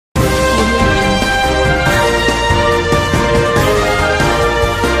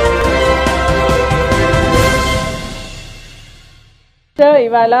First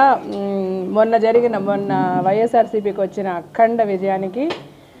ఇవాళ మొన్న వైఎస్ఆర్సీపీకి వచ్చిన అఖండ విజయానికి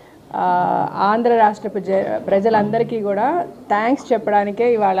ఆంధ్ర రాష్ట్ర ప్రజలందరికీ కూడా థ్యాంక్స్ చెప్పడానికే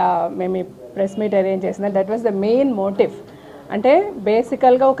ఇవాళ మేము ఈ ప్రెస్ మీట్ అరేంజ్ చేసినాం. That was the main motive. అంటే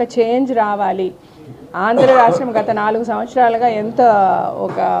బేసికల్గా ఒక చేంజ్ రావాలి. ఆంధ్ర రాష్ట్రం గత 4 సంవత్సరాలుగా ఎంత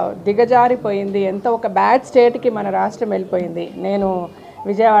ఒక దిగజారిపోయింది, ఎంత ఒక బ్యాడ్ స్టేట్కి మన రాష్ట్రం వెళ్ళిపోయింది. నేను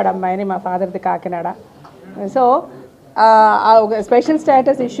విజయవాడ అమ్మాయిని, మా ఫాదర్ది కాకినాడ. సో ఒక స్పెషల్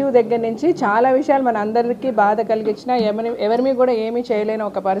స్టేటస్ ఇష్యూ దగ్గర నుంచి చాలా విషయాలు మన అందరికీ బాధ కలిగించిన ఎవరిమీ కూడా ఏమీ చేయలేని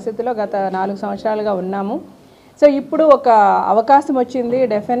ఒక పరిస్థితిలో గత 4 సంవత్సరాలుగా ఉన్నాము. సో ఇప్పుడు ఒక అవకాశం వచ్చింది.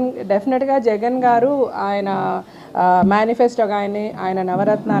 డెఫినెట్గా జగన్ గారు ఆయన మేనిఫెస్టో కానీ, ఆయన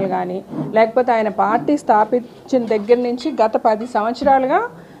నవరత్నాలు కానీ, లేకపోతే ఆయన పార్టీ స్థాపించిన దగ్గర నుంచి గత 10 సంవత్సరాలుగా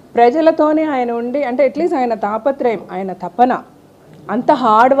ప్రజలతోనే ఆయన ఉండి, అంటే అట్లీస్ట్ ఆయన తాపత్రయం, ఆయన తపన, అంత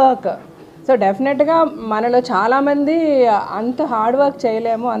హార్డ్ వర్క్. సో డెఫినెట్గా మనలో చాలామంది అంత హార్డ్ వర్క్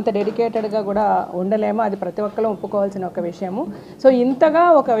చేయలేము, అంత డెడికేటెడ్గా కూడా ఉండలేము. అది ప్రతి ఒక్కరు ఒప్పుకోవాల్సిన ఒక విషయము. సో ఇంతగా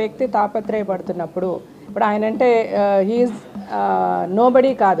ఒక వ్యక్తి తాపత్రయపడుతున్నప్పుడు, ఇప్పుడు ఆయన అంటే హీఈస్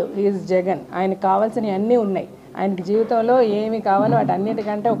నోబడీ కాదు, హీఈస్ జగన్. ఆయనకు కావాల్సినవి అన్నీ ఉన్నాయి. ఆయనకి జీవితంలో ఏమి కావాలో వాటి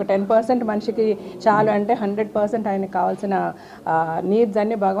అన్నిటికంటే ఒక 10% మనిషికి చాలు అంటే 100% ఆయనకు కావాల్సిన నీడ్స్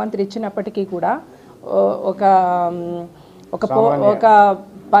అన్నీ భగవంతుడు ఇచ్చినప్పటికీ కూడా ఒక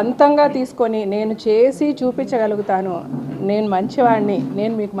పంతంగా తీసుకొని నేను చేసి చూపించగలుగుతాను, నేను మంచివాడిని,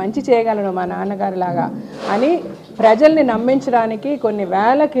 నేను మీకు మంచి చేయగలను మా నాన్నగారిలాగా అని ప్రజల్ని నమ్మించడానికి కొన్ని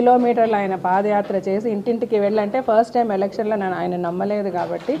వేల కిలోమీటర్లు ఆయన పాదయాత్ర చేసి ఇంటింటికి వెళ్ళంటే ఫస్ట్ టైం ఎలక్షన్లో నేను ఆయన నమ్మలేదు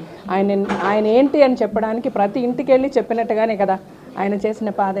కాబట్టి ఆయన ఏంటి అని చెప్పడానికి ప్రతి ఇంటికి వెళ్ళి చెప్పినట్టుగానే కదా ఆయన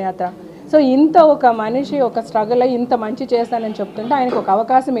చేసిన పాదయాత్ర. సో ఇంత ఒక మనిషి ఒక స్ట్రగుల్ అయ్యి ఇంత మంచి చేస్తానని చెప్తుంటే ఆయనకు ఒక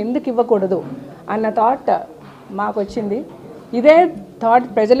అవకాశం ఎందుకు ఇవ్వకూడదు అన్న థాట్ మాకు వచ్చింది. ఇదే థాట్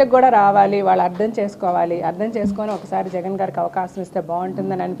ప్రజలకు కూడా రావాలి, వాళ్ళు అర్థం చేసుకొని ఒకసారి జగన్ గారికి అవకాశం ఇస్తే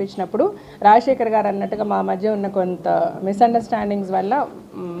బాగుంటుందని అనిపించినప్పుడు రాజశేఖర్ గారు అన్నట్టుగా మా మధ్య ఉన్న కొంత మిస్అండర్స్టాండింగ్స్ వల్ల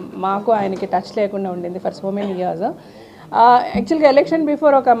మాకు ఆయనకి టచ్ లేకుండా ఉండింది ఫర్ సో మెనీ ఇయర్స్. యాక్చువల్గా ఎలక్షన్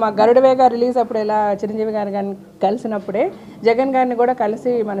బిఫోర్ మా గరుడవేగా రిలీజ్ అప్పుడు ఇలా చిరంజీవి గారు కానీ కలిసినప్పుడే జగన్ గారిని కూడా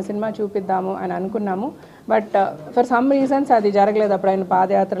కలిసి మన సినిమా చూపిద్దాము అని అనుకున్నాము. బట్ ఫర్ సమ్ రీజన్స్ అది జరగలేదు. అప్పుడు ఆయన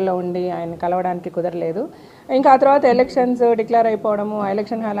పాదయాత్రలో ఉండి ఆయన కలవడానికి కుదరలేదు. ఇంకా ఆ తర్వాత ఎలక్షన్స్ డిక్లేర్ అయిపోవడము,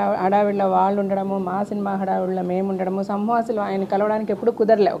 ఎలక్షన్ హడావిడిలో వాళ్ళు ఉండడము, మా సినిమా హడావిడిలో మేము ఉండడము, అసలు ఆయన కలవడానికి ఎప్పుడు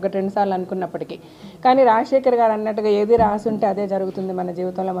కుదరలే, 1-2 సార్లు అనుకున్నప్పటికీ. కానీ రాజశేఖర్ గారు అన్నట్టుగా ఏది రాసుంటే అదే జరుగుతుంది మన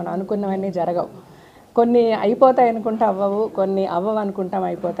జీవితంలో. మనం అనుకున్నవన్నీ జరగవు. కొన్ని అయిపోతాయి అనుకుంటా అవ్వవు, కొన్ని అవ్వవు అనుకుంటాం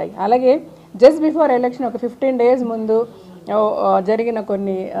అయిపోతాయి. అలాగే జస్ట్ బిఫోర్ ఎలక్షన్ ఒక 15 days ముందు జరిగిన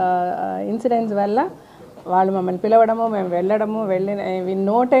కొన్ని ఇన్సిడెంట్స్ వల్ల వాళ్ళు మమ్మల్ని పిలవడము, మేము వెళ్ళడము,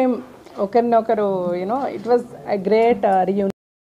 నో టైం ఒకరినొకరు it was a great reunion.